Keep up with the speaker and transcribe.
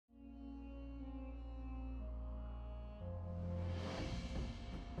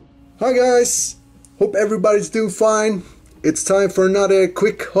Hi guys, hope everybody's doing fine. It's time for another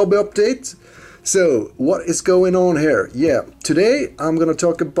quick hobby update. So what is going on here? Yeah, today I'm gonna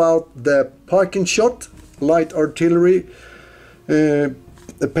talk about the Pike Shotte light artillery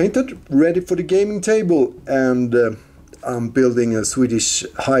painted, ready for the gaming table, and I'm building a Swedish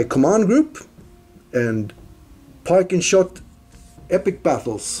high command group and Pike Shotte epic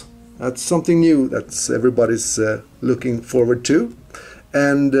battles. That's something new that everybody's looking forward to.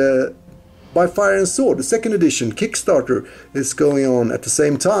 And By Fire and Sword, the second edition Kickstarter is going on at the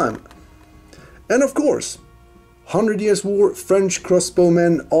same time. And of course, 100 Years War, French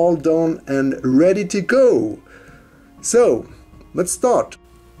crossbowmen all done and ready to go. So, let's start.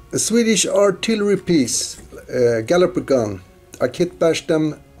 A Swedish artillery piece, galloper gun. I kit bashed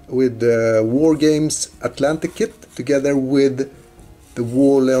them with the War Games Atlantic kit together with the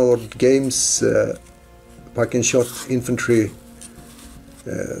Warlord Games Pike Shotte infantry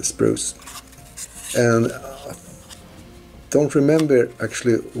sprues. And I don't remember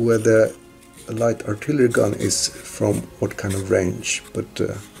actually where the light artillery gun is from, what kind of range, but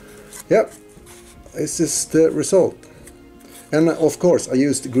yeah, this is the result. And of course I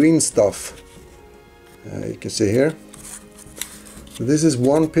used green stuff, you can see here. So this is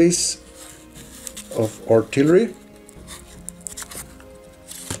one piece of artillery,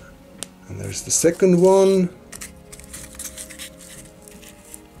 and there's the second one.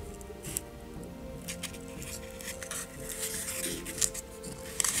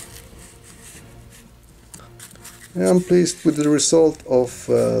 I'm pleased with the result of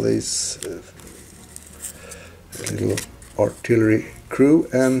this little artillery crew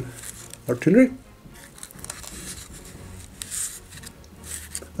and artillery.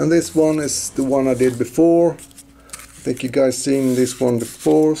 And this one is the one I did before. I think you guys seen this one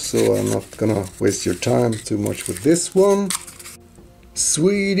before, so I'm not gonna waste your time too much with this one.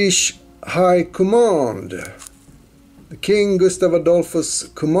 Swedish High Command. The King Gustav Adolphus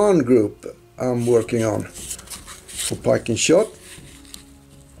command group I'm working on for Pike Shotte.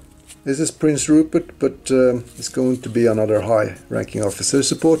 This is Prince Rupert, but it's going to be another high ranking officer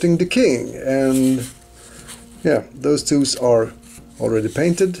supporting the king. And yeah, those twos are already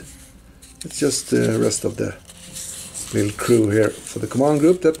painted. It's just the rest of the little crew here for the command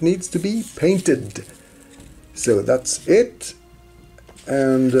group that needs to be painted. So that's it.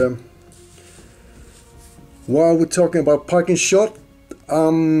 And while we're talking about Pike Shotte,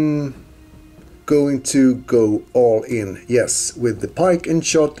 I'm going to go all in, yes, with the Pike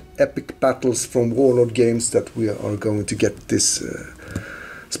Shotte epic battles from Warlord Games that we are going to get this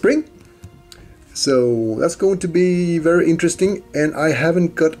spring. So that's going to be very interesting, and I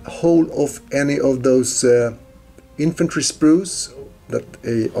haven't got hold of any of those infantry sprues that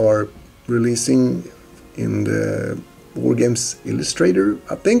they are releasing in the War Games Illustrator,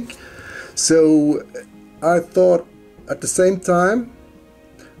 I think. So I thought at the same time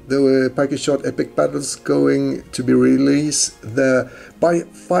the Pike Shotte epic battles going to be released, the By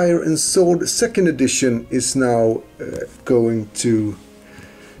Fire and Sword second edition is now going to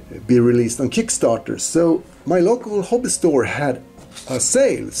be released on Kickstarter. So my local hobby store had a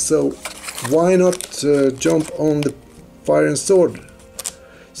sale, so why not jump on the Fire and Sword,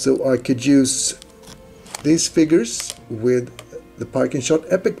 so I could use these figures with the Pike Shotte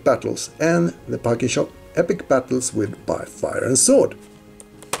epic battles and the Pike Shotte epic battles with By Fire and Sword.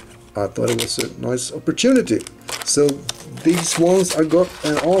 I thought it was a nice opportunity. So these ones I got,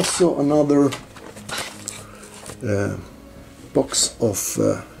 and also another box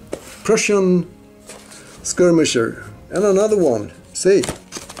of Prussian skirmisher, and another one. See,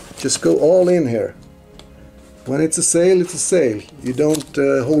 just go all in here. When it's a sale, it's a sale. You don't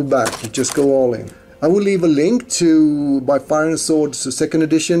hold back, you just go all in. I will leave a link to By Fire and Sword's second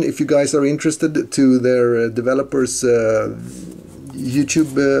edition if you guys are interested, to their developers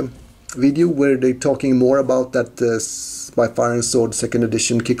YouTube video where they're talking more about that By Fire and Sword second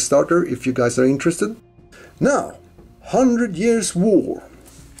edition Kickstarter, if you guys are interested. Now, 100 Years War.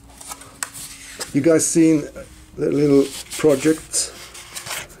 You guys seen the little project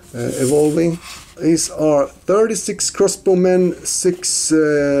evolving? These are 36 crossbowmen, 6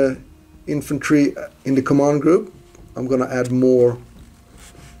 infantry in the command group. I'm gonna add more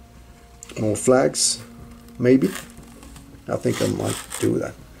flags, maybe. I think I might do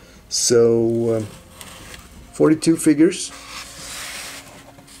that. So 42 figures,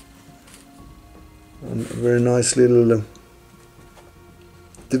 and a very nice little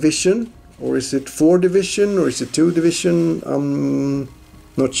division, or is it 4 division, or is it 2 division? I'm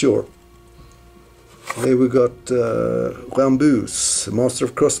not sure. Here we got Rambus, Master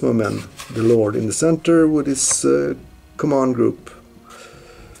of Crossbowmen, the Lord in the center with his command group.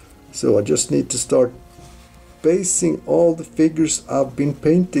 So I just need to start basing all the figures I've been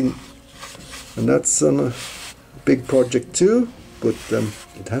painting, and that's a big project too, but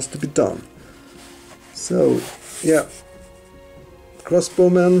it has to be done. So yeah,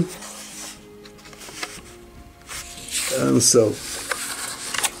 Crossbowmen, and so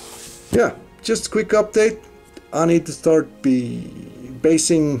yeah, just a quick update. I need to start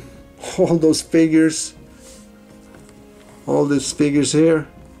basing all those figures, all these figures here,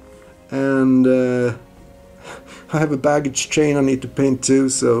 and I have a baggage train I need to paint too,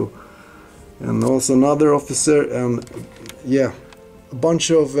 so, and also another officer, and yeah, a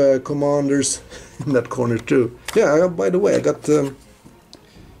bunch of commanders in that corner too. Yeah, by the way, I got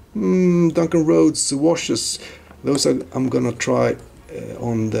Duncan Rhodes washes. Those I'm gonna try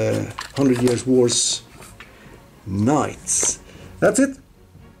on the 100 Years Wars nights. That's it.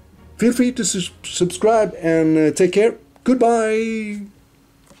 Feel free to subscribe and take care. Goodbye.